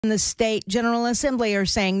in the state General Assembly are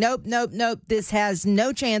saying, nope, nope, nope, this has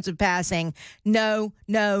no chance of passing. No,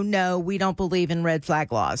 no, no, we don't believe in red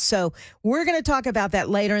flag laws. So we're going to talk about that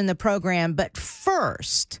later in the program. But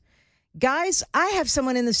first, guys, I have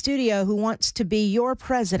someone in the studio who wants to be your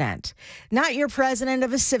president. Not your president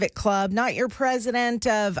of a civic club, not your president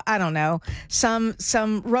of, I don't know, some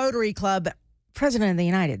Rotary club, president of the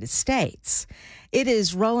United States. It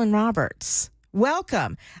is Rollan Roberts.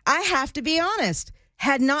 Welcome. I have to be honest,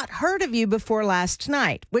 had not heard of you before last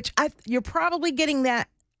night, which you're probably getting that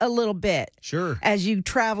a little bit. Sure. As you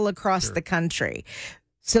travel across the country.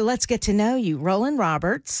 So let's get to know you. Rollan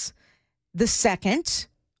Roberts, the second.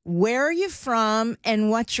 Where are you from and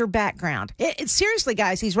what's your background? Seriously,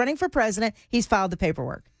 guys, he's running for president. He's filed the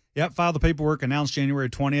paperwork. Yep, filed the paperwork, announced January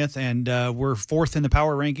 20th, and we're fourth in the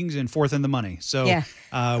power rankings and fourth in the money. So, yeah.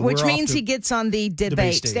 Which means he gets on the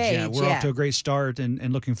debate stage. Yeah, we're off to a great start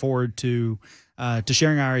and looking forward to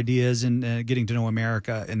sharing our ideas and getting to know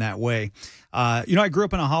America in that way. I grew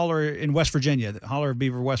up in a holler in West Virginia, the Holler of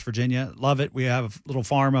Beaver, West Virginia. Love it. We have a little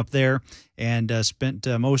farm up there and spent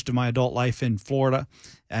most of my adult life in Florida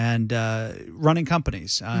and running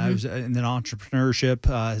companies. And then entrepreneurship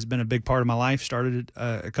has been a big part of my life. Started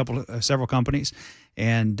several companies.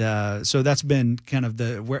 And so that's been kind of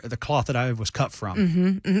the cloth that I was cut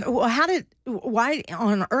from. Well, why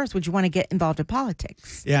on earth would you want to get involved in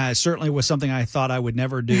politics? Yeah, it certainly was something I thought I would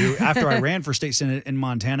never do. After I ran for state senate in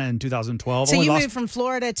Montana in 2012. So you moved from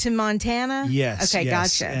Florida to Montana? Yes. Okay,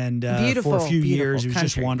 yes. gotcha. And beautiful, for a few years, it was country.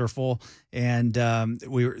 just wonderful. And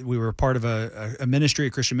we were part of a ministry, a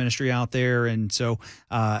Christian ministry out there. And so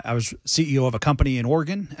I was CEO of a company in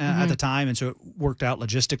Oregon at the time. And so it worked out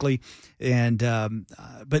logistically. And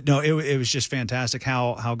but no, it was just fantastic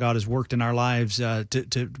how God has worked in our lives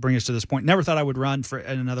to bring us to this point. Never thought I would run for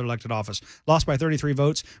another elected office. Lost by 33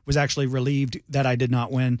 votes. Was actually relieved that I did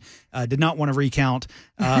not win. Did not want to recount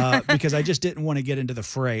because I just didn't want to get into the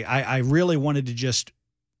fray. I really wanted to just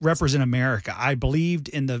represent America. I believed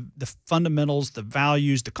in the fundamentals, the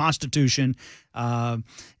values, the Constitution, and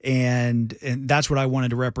that's what I wanted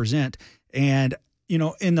to represent. And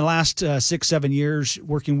in the last 6-7 years,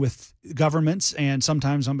 working with governments and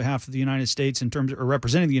sometimes on behalf of the United States or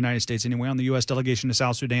representing the United States anyway, on the U.S. delegation to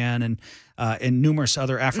South Sudan and numerous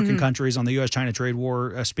other African countries on the U.S.-China trade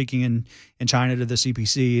war, speaking in China to the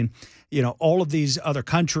CPC. And, all of these other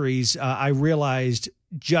countries, I realized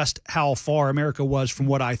just how far America was from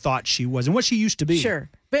what I thought she was and what she used to be. Sure.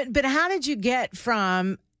 But how did you get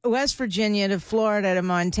from West Virginia to Florida to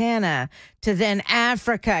Montana to then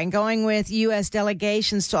Africa and going with U.S.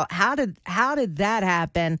 delegations? So how did that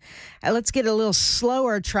happen? Let's get a little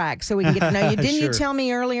slower track so we can get to know you. Didn't Sure. you tell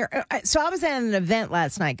me earlier? So I was at an event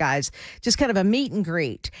last night, guys, just kind of a meet and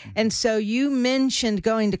greet. And so you mentioned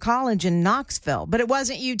going to college in Knoxville, but it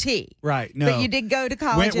wasn't UT. Right. No. But you did go to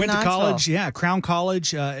college in Went to Knoxville. college, yeah, Crown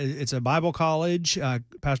College. It's a Bible college.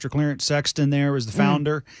 Pastor Clarence Sexton there was the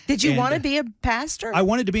founder. Did you want to be a pastor? I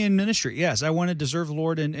wanted to be in ministry, yes. I wanted to serve the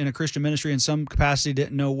Lord in a Christian ministry in some capacity,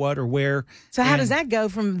 didn't know what or where. So how does that go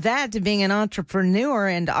from that to being an entrepreneur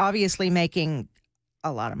and obviously making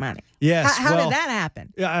a lot of money? Yes. How did that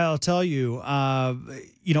happen? Yeah, I'll tell you,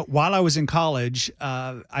 while I was in college,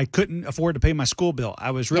 I couldn't afford to pay my school bill.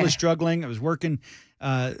 I was really struggling. I was working,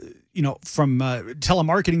 from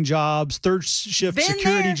telemarketing jobs, third shift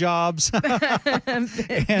security jobs, and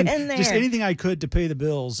just anything I could to pay the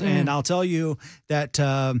bills. And I'll tell you that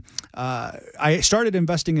I started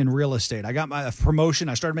investing in real estate. I got my promotion.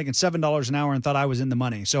 I started making $7 an hour and thought I was in the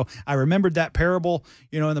money. So I remembered that parable,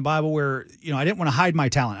 in the Bible where, I didn't want to hide my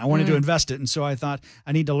talent. I wanted to invest it. And so I thought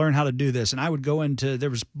I need to learn how to do this. And I would go there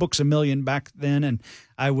was Books A Million back then, and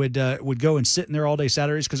I would go and sit in there all day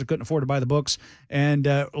Saturdays because I couldn't afford to buy the books, and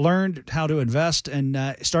learned how to invest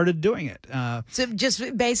and started doing it. So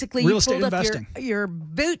just basically real you estate pulled up investing. your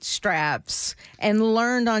bootstraps and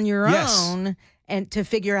learned on your own and to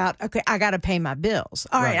figure out, okay, I got to pay my bills.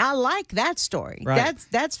 All right. I like that story. Right.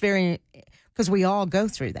 That's very, because we all go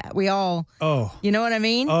through that. We all, you know what I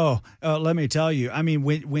mean? Let me tell you. I mean,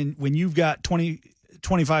 when you've got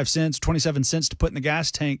 25 cents, 27 cents to put in the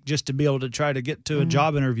gas tank just to be able to try to get to a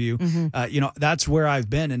job interview. That's where I've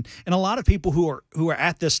been. And a lot of people who are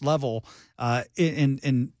at this level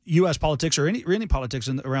in U.S. politics or any politics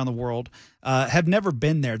around the world have never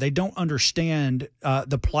been there. They don't understand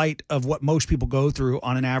the plight of what most people go through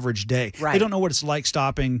on an average day. Right. They don't know what it's like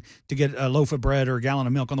stopping to get a loaf of bread or a gallon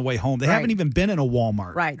of milk on the way home. They haven't even been in a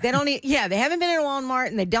Walmart. Right. They don't. They haven't been in a Walmart,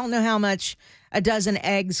 and they don't know how much a dozen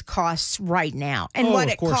eggs costs right now, and what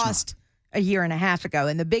it cost a year and a half ago,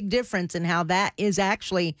 and the big difference in how that is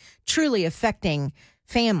actually truly affecting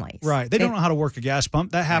families. Right. They don't know how to work a gas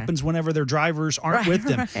pump. That happens whenever their drivers aren't with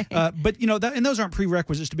them. Right. But, and those aren't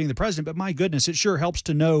prerequisites to being the president. But my goodness, it sure helps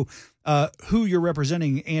to know who you're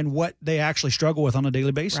representing and what they actually struggle with on a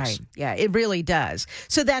daily basis. Right. Yeah, it really does.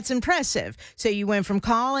 So that's impressive. So you went from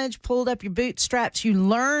college, pulled up your bootstraps, you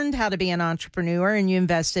learned how to be an entrepreneur, and you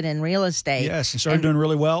invested in real estate. Yes, and started doing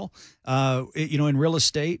really well, in real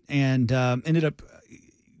estate, and ended up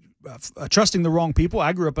trusting the wrong people.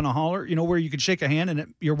 I grew up in a holler, where you could shake a hand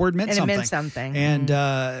and your word meant something. It meant something. And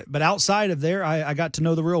but outside of there, I got to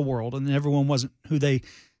know the real world, and everyone wasn't who they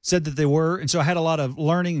said that they were. And so I had a lot of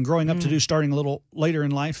learning and growing up to do, starting a little later in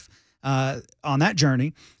life on that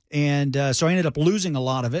journey. And so I ended up losing a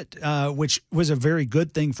lot of it, which was a very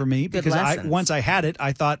good thing for me, because once I had it,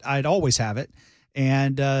 I thought I'd always have it.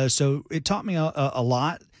 And so it taught me a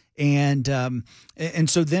lot. And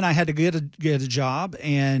so then I had to get a job,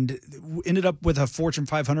 and ended up with a Fortune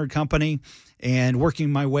 500 company, and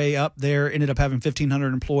working my way up there. Ended up having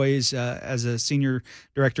 1,500 employees as a senior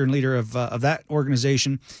director and leader of that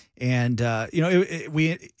organization. And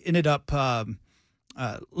we ended up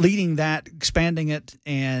leading that, expanding it,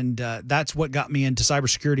 and that's what got me into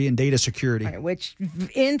cybersecurity and data security. Right, which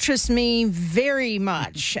interests me very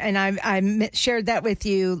much, and I shared that with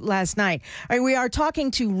you last night. All right, we are talking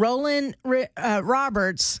to Rollan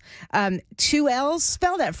Roberts, 2 L's.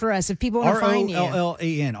 Spell that for us if people want to find you.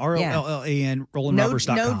 Rollan,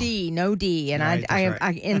 RollanRoberts.com. No D, and right,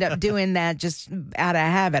 I end up doing that just out of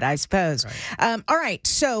habit, I suppose. Right. All right,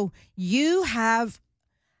 so you have.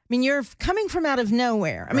 You're coming from out of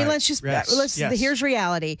nowhere. Here's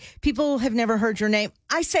reality. People have never heard your name.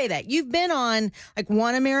 I say that. You've been on like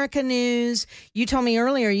One America News. You told me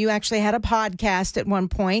earlier you actually had a podcast at one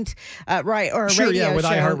point, right? Or a radio show. With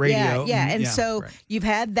iHeartRadio. Yeah. And so you've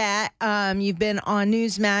had that. You've been on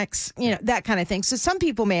Newsmax, that kind of thing. So some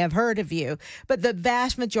people may have heard of you, but the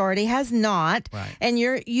vast majority has not. Right. And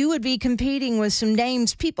you would be competing with some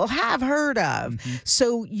names people have heard of. Mm-hmm.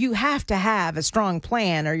 So you have to have a strong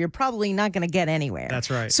plan, or you're probably not going to get anywhere. That's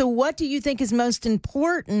right. So what do you think is most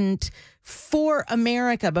important for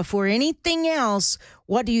America before anything else?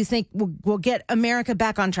 What do you think will get America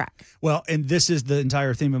back on track? Well, and this is the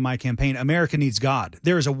entire theme of my campaign. America needs God.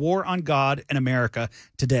 There is a war on God in America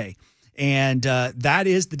today. And that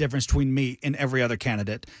is the difference between me and every other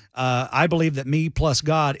candidate. I believe that me plus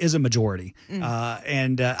God is a majority.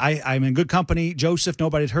 I'm in good company. Joseph,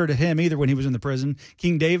 nobody had heard of him either when he was in the prison.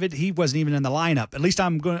 King David, he wasn't even in the lineup. At least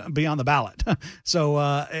I'm going to be on the ballot. So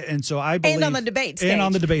I believe. And on the debate stage. And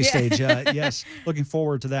on the debate stage, yes. Looking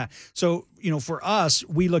forward to that. So, for us,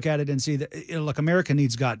 we look at it and see that, look, America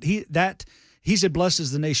needs God. He said, blessed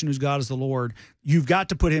is the nation whose God is the Lord. You've got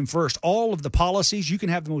to put him first. All of the policies, you can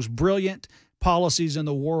have the most brilliant policies in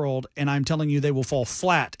the world, and I'm telling you, they will fall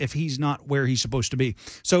flat if he's not where he's supposed to be.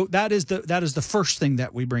 So that is the first thing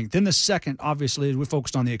that we bring. Then the second, obviously, is we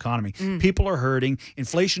focused on the economy. People are hurting.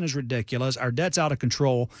 Inflation is ridiculous. Our debt's out of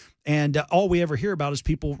control. And all we ever hear about is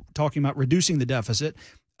people talking about reducing the deficit.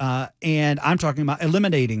 And I'm talking about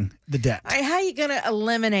eliminating the debt. How are you going to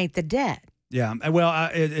eliminate the debt? Yeah, well,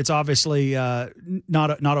 it's obviously not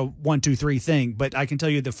a 1, 2, 3 thing, but I can tell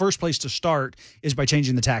you the first place to start is by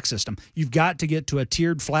changing the tax system. You've got to get to a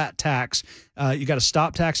tiered flat tax. You got to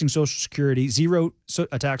stop taxing Social Security, zero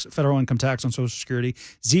federal income tax on Social Security,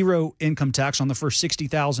 zero income tax on the first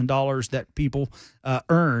 $60,000 that people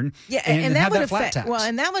earn. Yeah, and that have would that flat affect. tax. Well,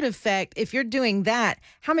 and that would affect, if you're doing that,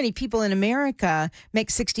 how many people in America make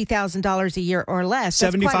 $60,000 a year or less?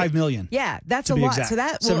 75 million. Yeah, that's a lot. Exact. So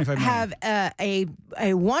that will have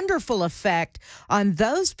a wonderful effect on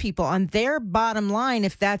those people, on their bottom line,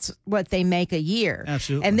 if that's what they make a year.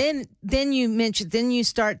 Absolutely. And then you mentioned, then you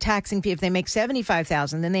start taxing people if they make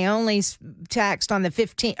 75,000. Then they only taxed on the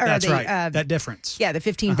 15. Or That's the, right. That difference. Yeah, the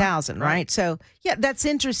 15,000. Right. So yeah, that's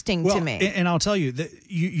interesting to me. And I'll tell you that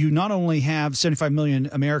you not only have 75 million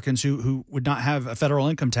Americans who would not have a federal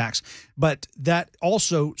income tax, but that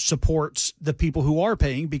also supports the people who are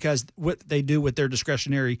paying, because what they do with their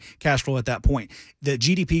discretionary cash flow at that point. The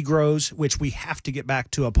GDP grows, which we have to get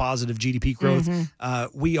back to a positive GDP growth.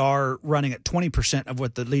 We are running at 20% of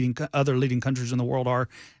what the other leading countries in the world are.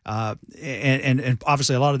 And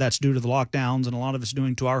obviously a lot of that's due to the lockdowns, and a lot of it's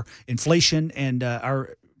due to our inflation and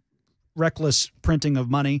our reckless printing of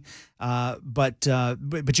money. But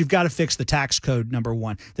you've got to fix the tax code, number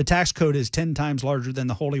one. The tax code is 10 times larger than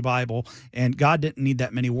the Holy Bible, and God didn't need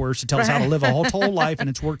that many words to tell us how to live a whole life, and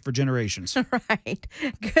it's worked for generations. Right.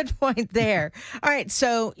 Good point there. All right,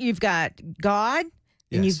 so you've got God,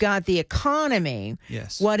 and you've got the economy.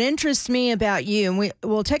 Yes. What interests me about you, and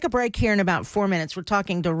we'll take a break here in about 4 minutes. We're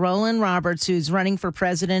talking to Rollan Roberts, who's running for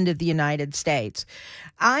president of the United States.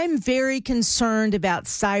 I'm very concerned about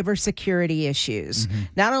cybersecurity issues. Mm-hmm.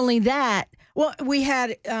 Not only that, well, we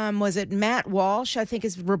had, was it Matt Walsh, I think,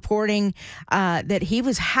 is reporting that he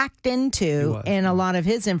was hacked into and a lot of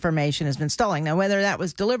his information has been stolen. Now, whether that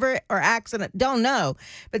was deliberate or accident, don't know.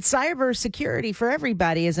 But cybersecurity for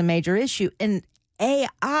everybody is a major issue. And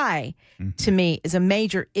AI, to me, is a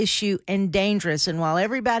major issue and dangerous. And while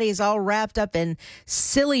everybody is all wrapped up in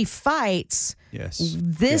silly fights,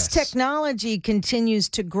 this technology continues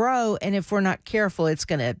to grow. And if we're not careful, it's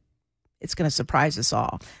going to surprise us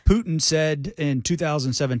all. Putin said in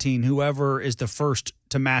 2017, whoever is the first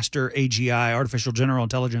to master AGI, artificial general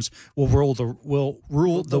intelligence, will rule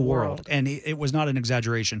the world. And it was not an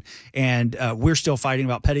exaggeration. And we're still fighting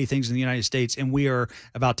about petty things in the United States, and we are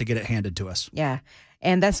about to get it handed to us. Yeah,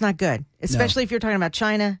 and that's not good, especially if you're talking about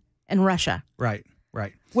China and Russia. Right.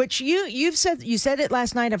 Right. Which you said it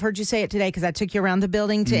last night. I've heard you say it today because I took you around the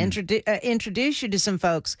building to introduce you to some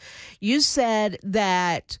folks. You said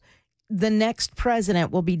that the next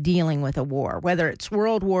president will be dealing with a war, whether it's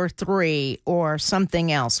World War III or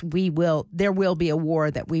something else. There will be a war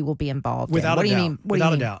that we will be involved in. Without What a do you doubt. mean?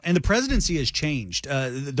 Without a doubt. And the presidency has changed.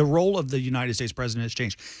 The role of the United States president has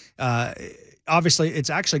changed. Obviously,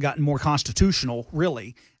 it's actually gotten more constitutional,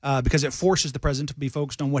 really, because it forces the president to be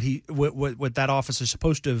focused on what that office is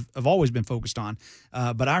supposed to have always been focused on.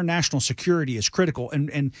 But our national security is critical,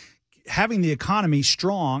 and having the economy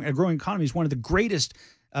strong, a growing economy, is one of the greatest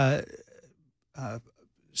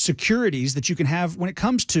securities that you can have when it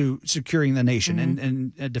comes to securing the nation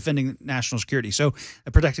and defending national security. So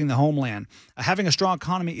protecting the homeland. Having a strong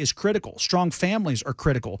economy is critical. Strong families are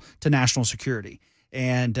critical to national security.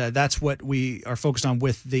 And that's what we are focused on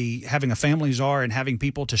with having a family czar and having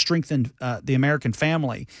people to strengthen the American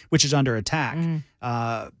family, which is under attack. And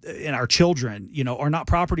our children, are not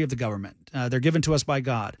property of the government. They're given to us by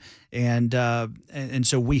God. And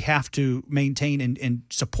so we have to maintain and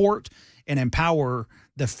support and empower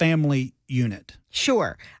the family unit.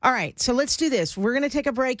 Sure. All right. So let's do this. We're going to take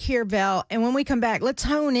a break here, Belle. And when we come back, let's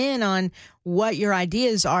hone in on what your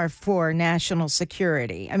ideas are for national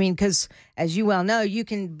security. I mean, because as you well know, you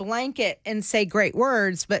can blanket and say great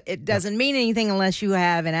words, but it doesn't mean anything unless you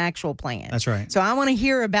have an actual plan. That's right. So I want to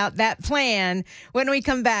hear about that plan when we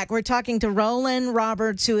come back. We're talking to Rollan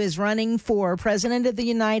Roberts, who is running for president of the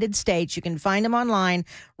United States. You can find him online,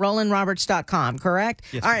 RollanRoberts.com, correct?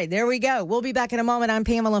 Yes, all right, there we go. We'll be back in a moment. I'm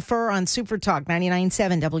Pamela Furr on Super Talk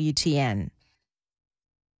 99.7 WTN.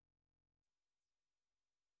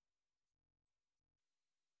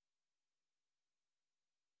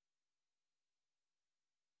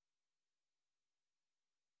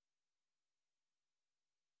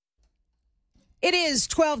 It is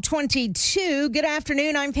 12:22. Good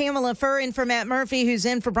afternoon. I'm Pamela Furr, in for Matt Murphy, who's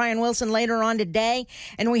in for Brian Wilson later on today.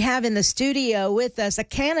 And we have in the studio with us a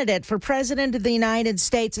candidate for president of the United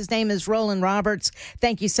States. His name is Rollan Roberts.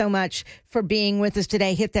 Thank you so much for being with us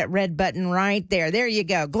today. Hit that red button right there. There you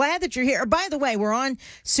go. Glad that you're here. By the way, we're on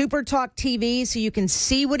Super Talk TV, so you can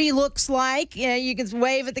see what he looks like. You can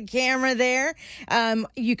wave at the camera there.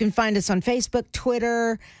 You can find us on Facebook,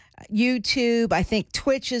 Twitter, YouTube, I think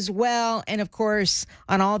Twitch as well, and of course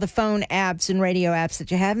on all the phone apps and radio apps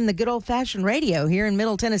that you have in the good old-fashioned radio here in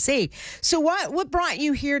Middle Tennessee. So what brought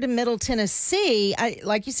you here to Middle Tennessee?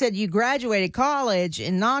 Like you said, you graduated college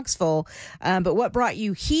in Knoxville, but what brought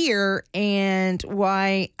you here, and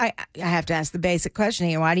why? I have to ask the basic question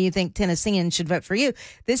here. Why do you think Tennesseans should vote for you?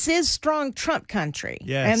 This is strong Trump country.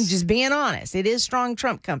 Yes. I'm just being honest. It is strong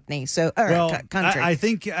Trump company. So, country. I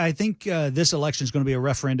think this election is going to be a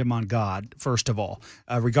referendum on God, first of all.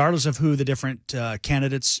 Regardless of who the different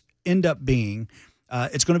candidates end up being,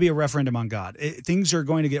 it's going to be a referendum on God. Things are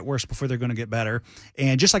going to get worse before they're going to get better.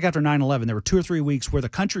 And just like after 9/11, there were 2 or 3 weeks where the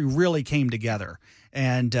country really came together.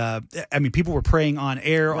 And, people were praying on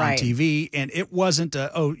air, on TV, and it wasn't,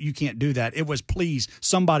 you can't do that. It was, please,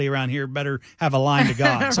 somebody around here better have a line to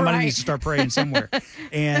God. Somebody needs to start praying somewhere.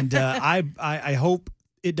 And I hope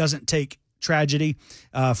it doesn't take tragedy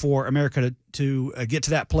for America to get to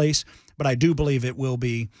that place, but I do believe it will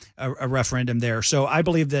be a referendum there. So I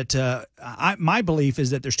believe that my belief is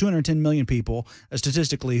that there's 210 million people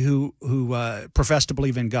statistically who profess to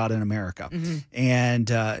believe in God in America, and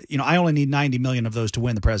I only need 90 million of those to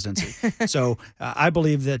win the presidency. So I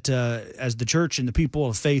believe that as the church and the people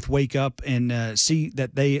of faith wake up and see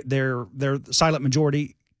that their silent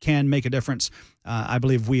majority can make a difference, I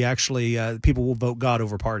believe we actually, people will vote God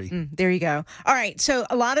over party. There you go. All right. So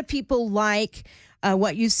a lot of people like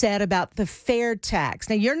what you said about the fair tax.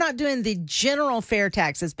 Now, you're not doing the general fair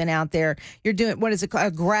tax that's been out there. You're doing, what is it called?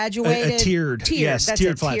 A graduated? A tiered. Yes, that's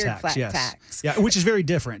tiered a flat tiered tax. Yes. tax. Yeah, which is very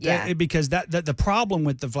different. Yeah. Because the problem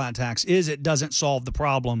with the flat tax is it doesn't solve the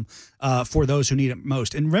problem for those who need it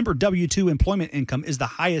most. And remember, W-2 employment income is the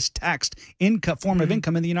highest taxed income form of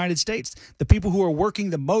income in the United States. The people who are working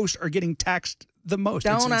the most are getting taxed the most.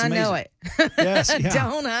 Don't I know it? Yes, yeah.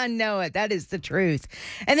 Don't I know it? That is the truth.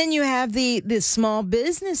 And then you have the small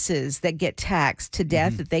businesses that get taxed to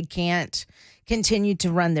death that they can't continue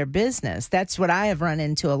to run their business. That's what I have run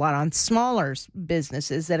into a lot on smaller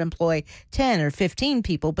businesses that employ 10 or 15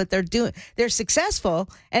 people, but they're successful,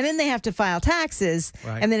 and then they have to file taxes,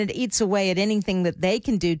 and then it eats away at anything that they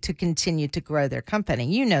can do to continue to grow their company.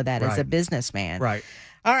 You know that as a businessman. Right.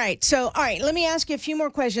 All right. So, let me ask you a few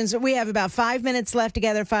more questions. We have about 5 minutes left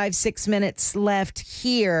together, 6 minutes left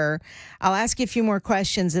here. I'll ask you a few more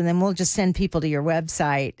questions, and then we'll just send people to your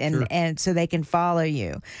website and so they can follow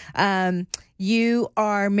you. You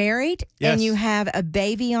are married, and you have a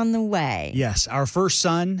baby on the way. Yes. Our first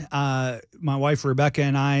son, my wife Rebecca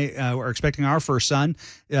and I are expecting our first son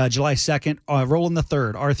July 2nd, Rollan the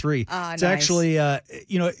third, R3. It's nice. Actually,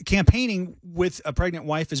 campaigning with a pregnant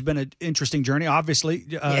wife has been an interesting journey. Obviously,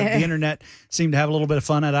 the internet seemed to have a little bit of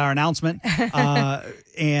fun at our announcement.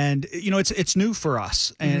 And, it's new for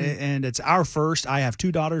us, and it's our first. I have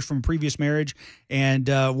 2 daughters from a previous marriage, and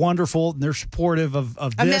wonderful. They're supportive of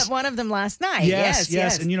this. I met one of them last night.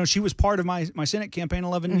 Yes. And, she was part of my Senate campaign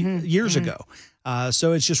 11 years ago.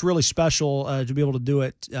 So it's just really special to be able to do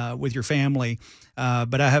it with your family.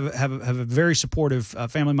 But I have a very supportive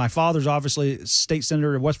family. My father's obviously state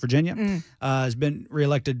senator of West Virginia, has been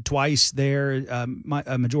reelected twice there,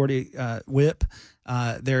 a majority whip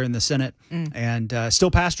there in the Senate, and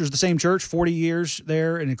still pastors the same church, 40 years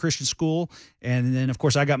there in a Christian school. And then, of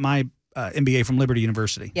course, I got my MBA from Liberty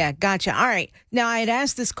University. Yeah, gotcha. All right. Now, I had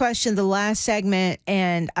asked this question the last segment,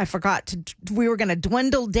 and I forgot we were going to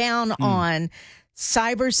dwindle down on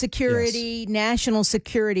cybersecurity, national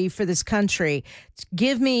security for this country.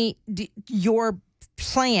 Give me your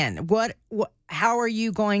plan. How are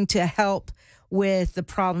you going to help with the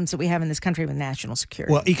problems that we have in this country with national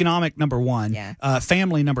security? Well, economic, number one.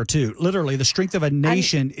 Family, number 2. Literally, the strength of a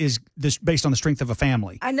nation is based on the strength of a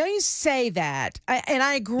family. I know you say that, and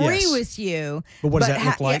I agree with you. But what does that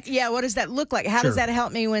look like? Yeah, what does that look like? How does that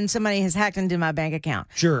help me when somebody has hacked into my bank account?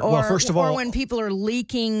 Sure. Or, well, first of all, or when people are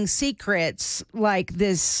leaking secrets like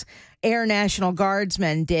this Air National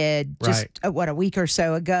Guardsman did just a week or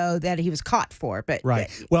so ago that he was caught for. But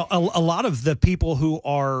well, a lot of the people who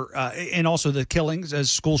are and also the killings as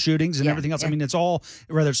school shootings and everything else. I mean, it's all,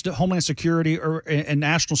 whether it's Homeland Security and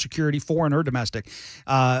national security, foreign or domestic.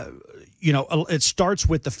 It starts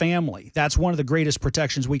with the family. That's one of the greatest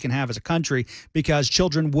protections we can have as a country, because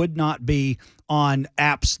children would not be on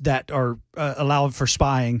apps that are allowed for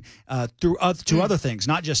spying to other things,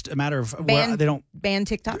 not just a matter of they don't ban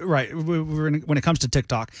TikTok. Right. When it comes to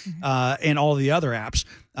TikTok and all the other apps,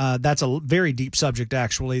 that's a very deep subject,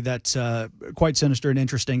 actually. That's quite sinister and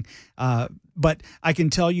interesting. But I can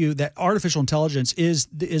tell you that artificial intelligence is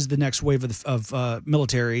the next wave of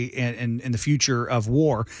military and the future of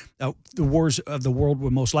war. The wars of the world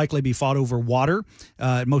will most likely be fought over water.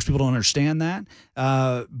 Most people don't understand that,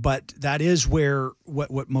 but that is where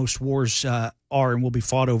what most wars are and will be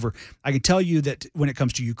fought over. I can tell you that when it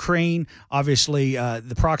comes to Ukraine, obviously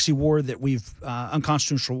the proxy war that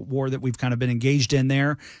unconstitutional war that we've kind of been engaged in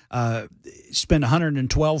there, spend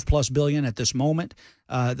 112 plus billion at this moment.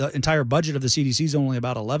 The entire budget of the CDC is only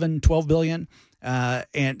about 12 billion.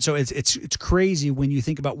 And so it's crazy when you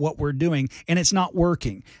think about what we're doing, and it's not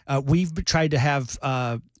working. We've tried to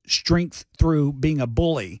have strength through being a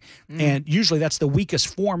bully, and usually that's the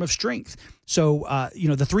weakest form of strength. So,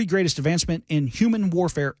 the 3 greatest advancement in human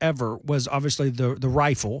warfare ever was obviously the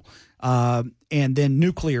rifle, and then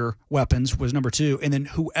nuclear weapons was number 2, and then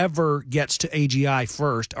whoever gets to AGI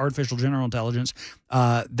first, artificial general intelligence,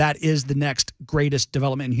 that is the next greatest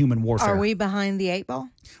development in human warfare. Are we behind the 8 ball?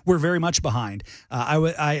 We're very much behind.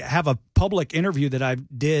 I have a public interview that I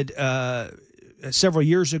did several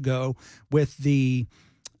years ago with the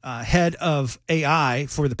head of AI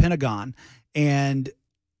for the Pentagon, and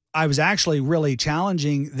I was actually really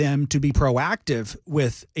challenging them to be proactive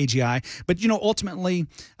with AGI. But, ultimately,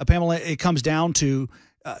 Pamela, it comes down to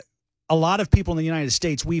a lot of people in the United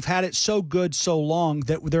States, we've had it so good so long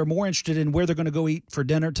that they're more interested in where they're going to go eat for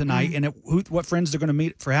dinner tonight and what friends they're going to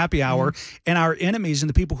meet for happy hour. And our enemies and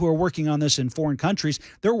the people who are working on this in foreign countries,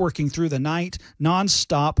 they're working through the night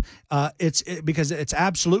nonstop. Because it's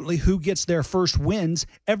absolutely who gets there first wins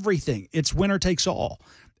everything. It's winner takes all.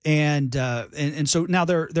 And so now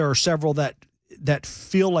there are several that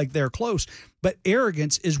feel like they're close, but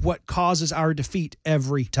arrogance is what causes our defeat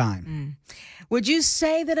every time. Would you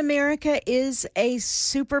say that America is a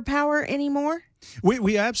superpower anymore?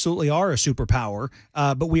 We absolutely are a superpower,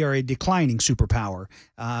 but we are a declining superpower.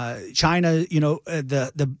 China,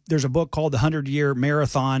 there's a book called The 100-Year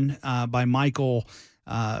Marathon by Michael,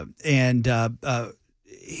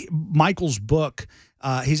 Michael's book.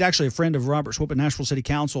 He's actually a friend of Robert Swope, a Nashville City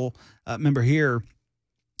Council member here.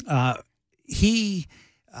 What's it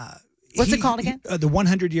called again? The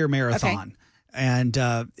 100-Year Marathon. Okay. And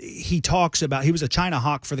he talks about, he was a China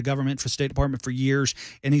hawk for the government, for the State Department for years,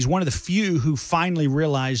 and he's one of the few who finally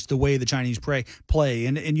realized the way the Chinese play.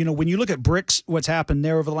 And when you look at BRICS, what's happened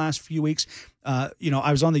there over the last few weeks, I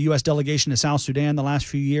was on the U.S. delegation to South Sudan the last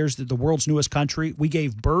few years, the world's newest country. We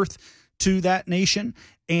gave birth to that nation,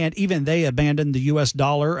 and even they abandoned the U.S.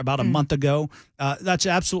 dollar about a month ago. That's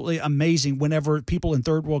absolutely amazing whenever people in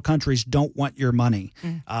third world countries don't want your money.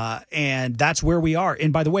 And that's where we are.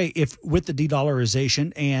 And by the way, if with the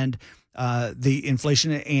de-dollarization and the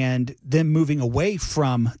inflation and them moving away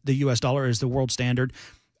from the U.S. dollar as the world standard,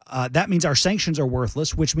 that means our sanctions are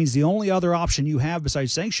worthless, which means the only other option you have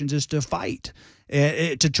besides sanctions is to fight,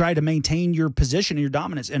 to try to maintain your position and your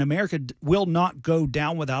dominance. And America will not go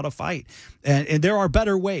down without a fight. And there are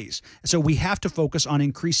better ways. So we have to focus on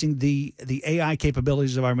increasing the AI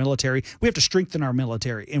capabilities of our military. We have to strengthen our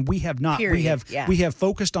military, and we have not. Period. We have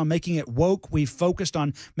focused on making it woke. We've focused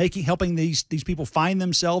on helping these people find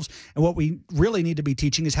themselves. And what we really need to be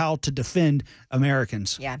teaching is how to defend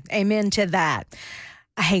Americans. Yeah, amen to that.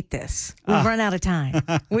 I hate this. We've run out of time.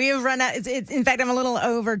 We have run out. In fact, I'm a little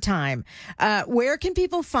over time. Where can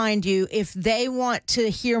people find you if they want to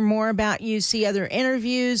hear more about you, see other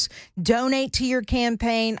interviews, donate to your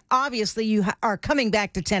campaign? Obviously, you are coming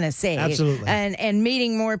back to Tennessee. Absolutely. And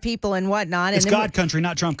meeting more people and whatnot. It's God country,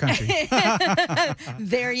 not Trump country.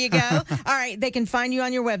 There you go. All right. They can find you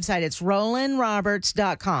on your website. It's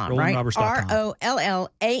RollanRoberts.com, right?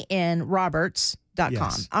 ROLLAN Roberts.com.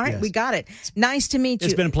 Yes, All right, yes. We got it. Nice to meet you.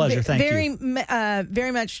 It's been a pleasure. Thank you.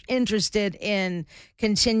 Very much interested in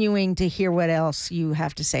continuing to hear what else you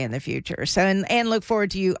have to say in the future. So, and look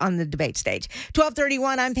forward to you on the debate stage.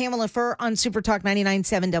 1231, I'm Pamela Furr on Super Talk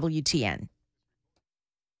 99.7 WTN.